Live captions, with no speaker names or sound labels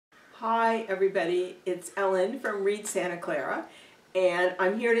Hi everybody, it's Ellen from Read Santa Clara, and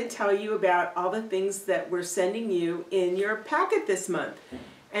I'm here to tell you about all the things that we're sending you in your packet this month.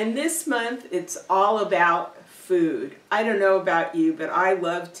 And this month it's all about food. I don't know about you, but I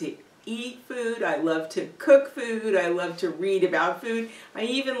love to eat food, I love to cook food, I love to read about food. I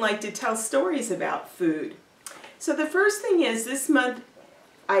even like to tell stories about food. So the first thing is, this month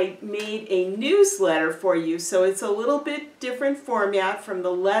I made a newsletter for you, so it's a little bit different format from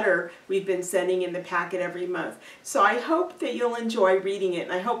the letter we've been sending in the packet every month. So I hope that you'll enjoy reading it,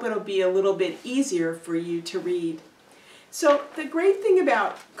 and I hope it'll be a little bit easier for you to read. So the great thing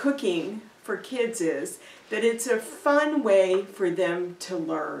about cooking for kids is that it's a fun way for them to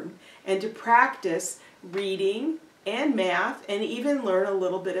learn and to practice reading and math and even learn a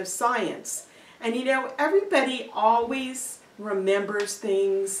little bit of science. And you know, everybody always remembers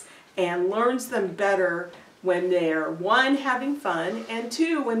things and learns them better when they're, one, having fun, and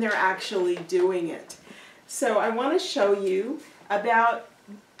two, when they're actually doing it. So I want to show you about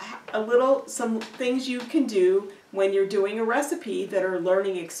some things you can do when you're doing a recipe that are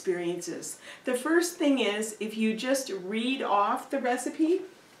learning experiences. The first thing is, if you just read off the recipe,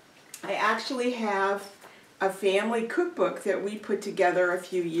 I actually have a family cookbook that we put together a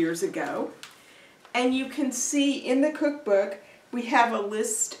few years ago. And you can see in the cookbook we have a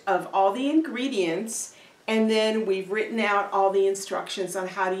list of all the ingredients, and then we've written out all the instructions on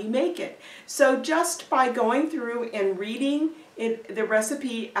how do you make it. So just by going through and reading the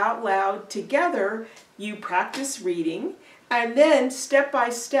recipe out loud together, you practice reading, and then step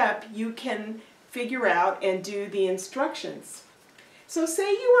by step you can figure out and do the instructions. So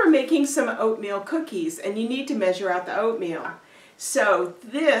say you are making some oatmeal cookies and you need to measure out the oatmeal. So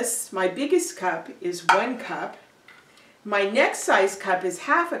this, my biggest cup, is 1 cup. My next size cup is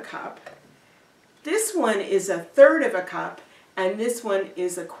 ½ a cup. This one is 1/3 of a cup, and this one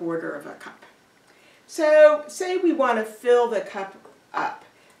is 1/4 of a cup. So say we want to fill the cup up.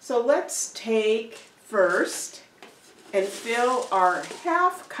 So let's take first and fill our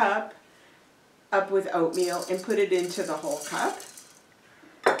 ½ cup up with oatmeal and put it into the whole cup.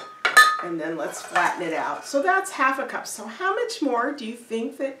 And then let's flatten it out. So that's ½ a cup. So how much more do you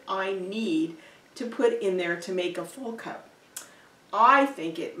think that I need to put in there to make a full cup? I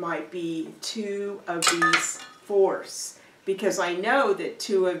think it might be 2 of these 4ths, because I know that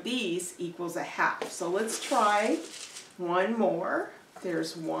 2 of these equals 1/2. So let's try one more.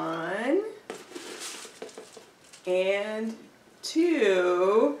 There's 1 and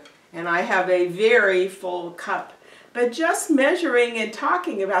 2, and I have a very full cup. But just measuring and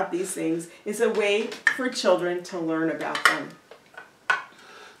talking about these things is a way for children to learn about them.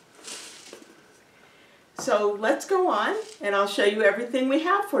 So let's go on, and I'll show you everything we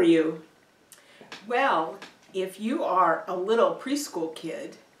have for you. Well, if you are a little preschool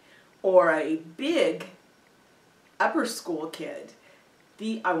kid or a big upper school kid,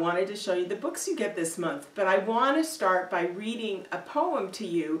 I wanted to show you the books you get this month, but I want to start by reading a poem to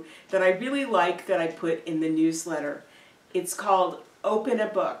you that I really like that I put in the newsletter. It's called Open a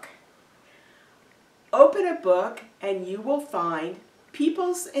Book. Open a book and you will find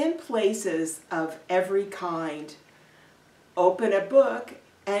peoples and places of every kind. Open a book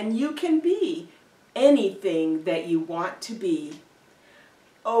and you can be anything that you want to be.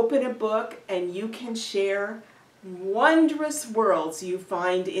 Open a book and you can share wondrous worlds you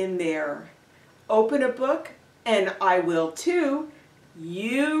find in there. Open a book and I will too.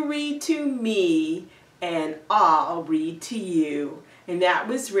 You read to me and I'll read to you. And that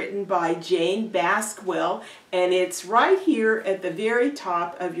was written by Jane Baskwell, and it's right here at the very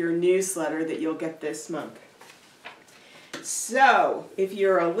top of your newsletter that you'll get this month. So if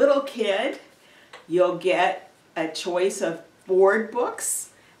you're a little kid, you'll get a choice of board books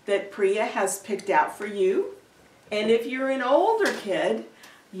that Priya has picked out for you. And if you're an older kid,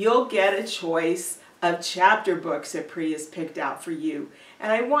 you'll get a choice of chapter books that Priya's picked out for you.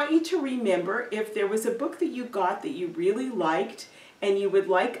 And I want you to remember, if there was a book that you got that you really liked and you would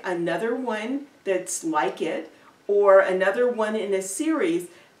like another one that's like it, or another one in a series,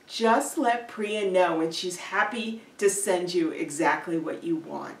 just let Priya know and she's happy to send you exactly what you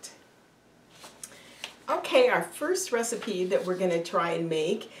want. Okay, our first recipe that we're going to try and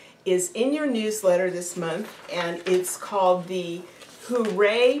make is in your newsletter this month, and it's called the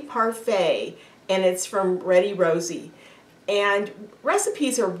Hooray Parfait, and it's from Ready Rosie. And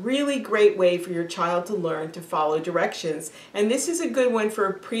recipes are a really great way for your child to learn to follow directions, and this is a good one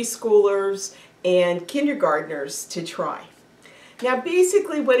for preschoolers and kindergartners to try. Now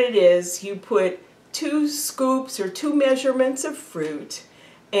basically what it is, you put 2 scoops or 2 measurements of fruit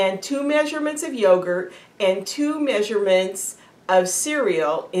and 2 measurements of yogurt and 2 measurements of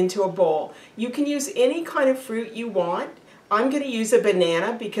cereal into a bowl. You can use any kind of fruit you want. I'm going to use a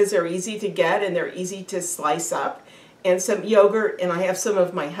banana because they're easy to get and they're easy to slice up, and some yogurt, and I have some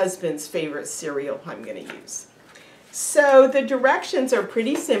of my husband's favorite cereal I'm going to use. So the directions are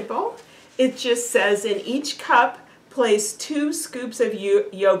pretty simple. It just says in each cup, place 2 scoops of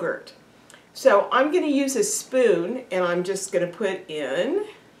yogurt. So I'm going to use a spoon, and I'm just going to put in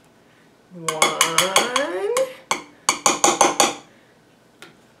 1,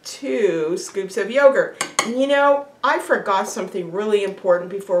 2 scoops of yogurt. And you know, I forgot something really important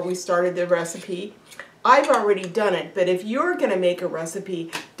before we started the recipe. I've already done it, but if you're going to make a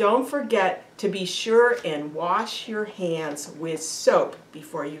recipe, don't forget to be sure and wash your hands with soap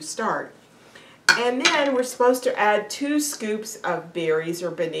before you start. And then we're supposed to add 2 scoops of berries or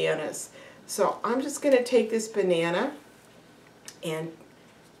bananas. So I'm just going to take this banana and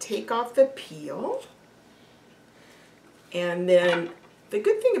take off the peel. And then the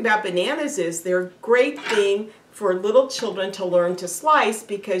good thing about bananas is they're a great thing for little children to learn to slice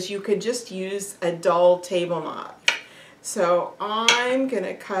because you can just use a dull table knife. So I'm going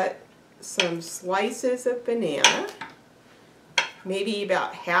to cut some slices of banana, maybe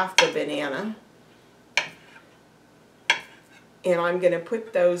about half the banana. And I'm going to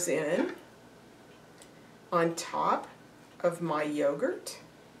put those in on top of my yogurt.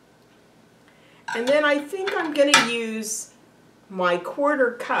 And then I think I'm going to use my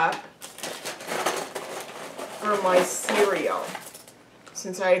 1/4 cup for my cereal,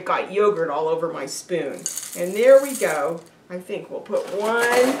 since I got yogurt all over my spoon. And there we go. I think we'll put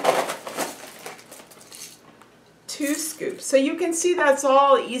 2 scoops. So you can see that's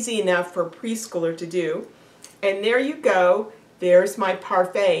all easy enough for a preschooler to do. And there you go. There's my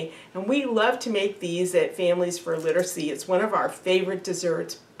parfait, and we love to make these at Families for Literacy. It's one of our favorite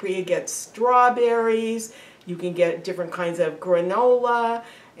desserts. Priya gets strawberries, you can get different kinds of granola,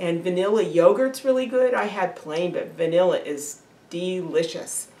 and vanilla yogurt's really good. I had plain, but vanilla is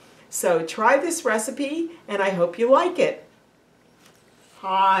delicious. So try this recipe, and I hope you like it.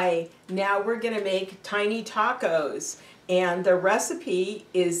 Hi, now we're going to make tiny tacos, and the recipe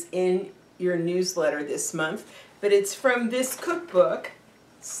is in your newsletter this month. But it's from this cookbook,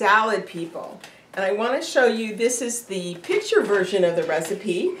 Salad People. And I want to show you, this is the picture version of the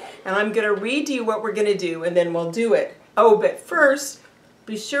recipe, and I'm going to read to you what we're going to do, and then we'll do it. Oh, but first,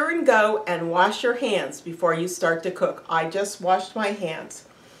 be sure and go and wash your hands before you start to cook. I just washed my hands.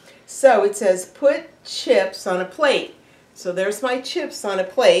 So it says, put chips on a plate. So there's my chips on a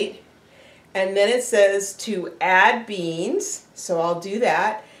plate. And then it says to add beans, so I'll do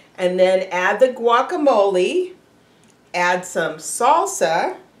that. And then add the guacamole. Add some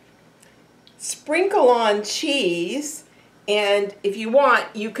salsa, sprinkle on cheese, and if you want,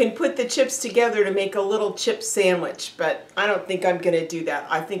 you can put the chips together to make a little chip sandwich, but I don't think I'm going to do that.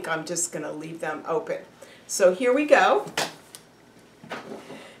 I think I'm just going to leave them open. So here we go.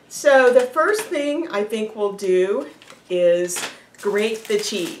 So the first thing I think we'll do is grate the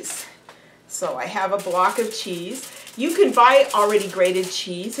cheese. So I have a block of cheese. You can buy already grated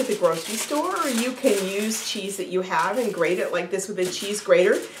cheese at the grocery store, or you can use cheese that you have and grate it like this with a cheese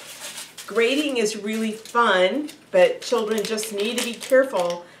grater. Grating is really fun, but children just need to be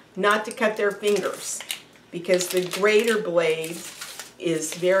careful not to cut their fingers because the grater blade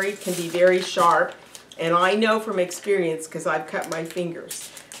is can be very sharp, and I know from experience because I've cut my fingers.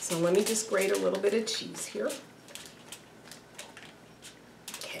 So let me just grate a little bit of cheese here.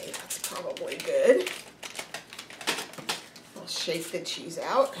 Okay, that's probably good. Shake the cheese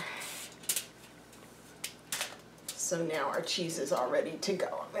out. So now our cheese is all ready to go.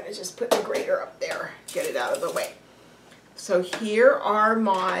 I'm going to just put the grater up there, get it out of the way. So here are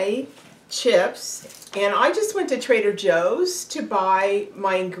my chips, and I just went to Trader Joe's to buy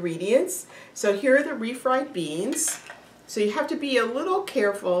my ingredients. So here are the refried beans. So you have to be a little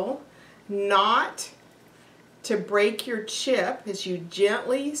careful not to break your chip as you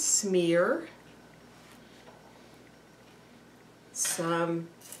gently smear some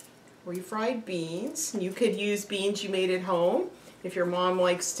refried beans. You could use beans you made at home if your mom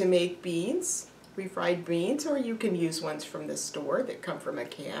likes to make beans, refried beans, or you can use ones from the store that come from a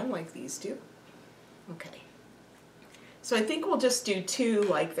can like these do. Okay. So I think we'll just do 2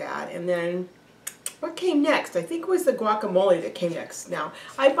 like that, and then what came next? I think it was the guacamole that came next. Now,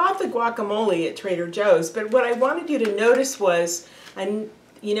 I bought the guacamole at Trader Joe's, but what I wanted you to notice was,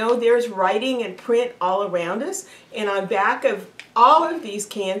 you know, there's writing and print all around us, and on back of all of these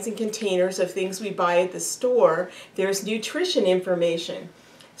cans and containers of things we buy at the store, there's nutrition information.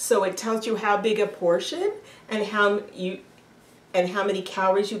 So it tells you how big a portion and how and how many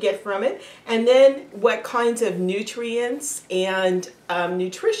calories you get from it, and then what kinds of nutrients and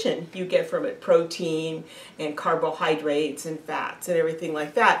nutrition you get from it, protein and carbohydrates and fats and everything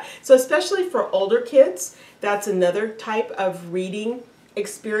like that. So especially for older kids, that's another type of reading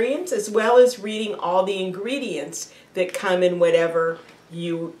experience, as well as reading all the ingredients that come in whatever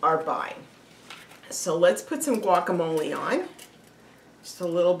you are buying. So let's put some guacamole on. Just a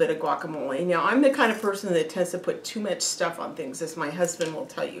little bit of guacamole. Now, I'm the kind of person that tends to put too much stuff on things, as my husband will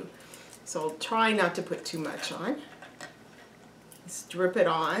tell you. So I'll try not to put too much on. Just drip it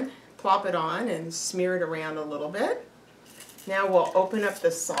on, plop it on, and smear it around a little bit. Now we'll open up the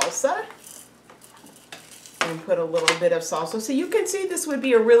salsa and put a little bit of salsa. So you can see this would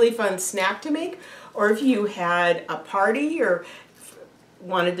be a really fun snack to make, or if you had a party or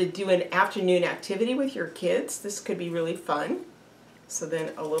wanted to do an afternoon activity with your kids, this could be really fun. So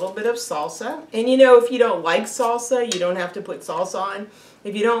then a little bit of salsa. And you know, if you don't like salsa, you don't have to put salsa on.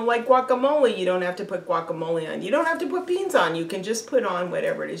 If you don't like guacamole, you don't have to put guacamole on. You don't have to put beans on. You can just put on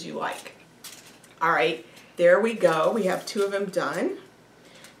whatever it is you like. All right, there we go. We have 2 of them done.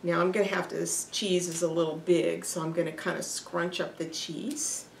 Now I'm going to have to, this cheese is a little big, so I'm going to kind of scrunch up the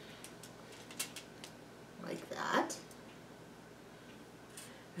cheese like that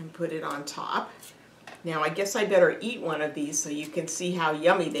and put it on top. Now I guess I better eat one of these so you can see how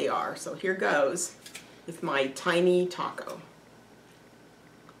yummy they are. So here goes with my tiny taco.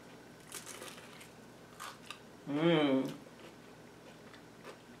 Mmm.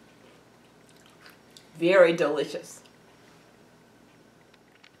 Very delicious.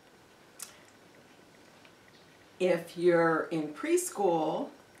 If you're in preschool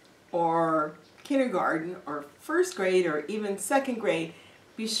or kindergarten or 1st grade or even 2nd grade,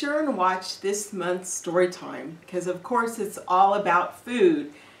 be sure and watch this month's story time, because of course it's all about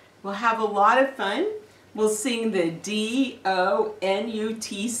food. We'll have a lot of fun. We'll sing the D-O-N-U-T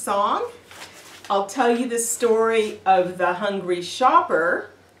song. I'll tell you the story of the hungry shopper,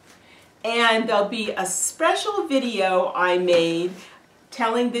 and there'll be a special video I made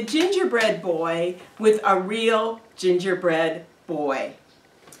telling the gingerbread boy with a real gingerbread boy.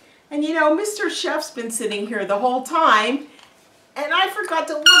 And you know, Mr. Chef's been sitting here the whole time, and I forgot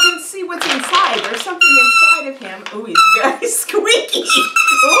to look and see what's inside. There's something inside of him. Oh, he's very squeaky.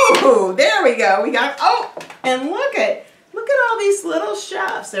 Oh, there we go. We got, oh, and look at all these little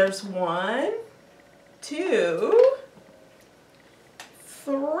chefs. There's 1, 2,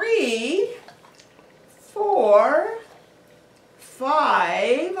 3, 4,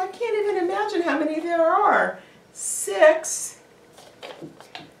 5. I can't even imagine how many there are. 6,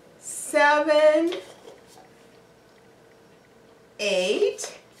 7,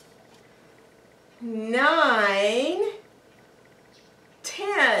 8, 9,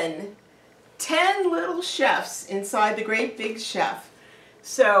 10. 10 little chefs inside the great big chef.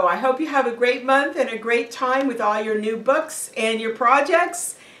 So I hope you have a great month and a great time with all your new books and your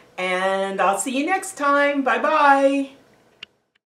projects. And I'll see you next time. Bye-bye.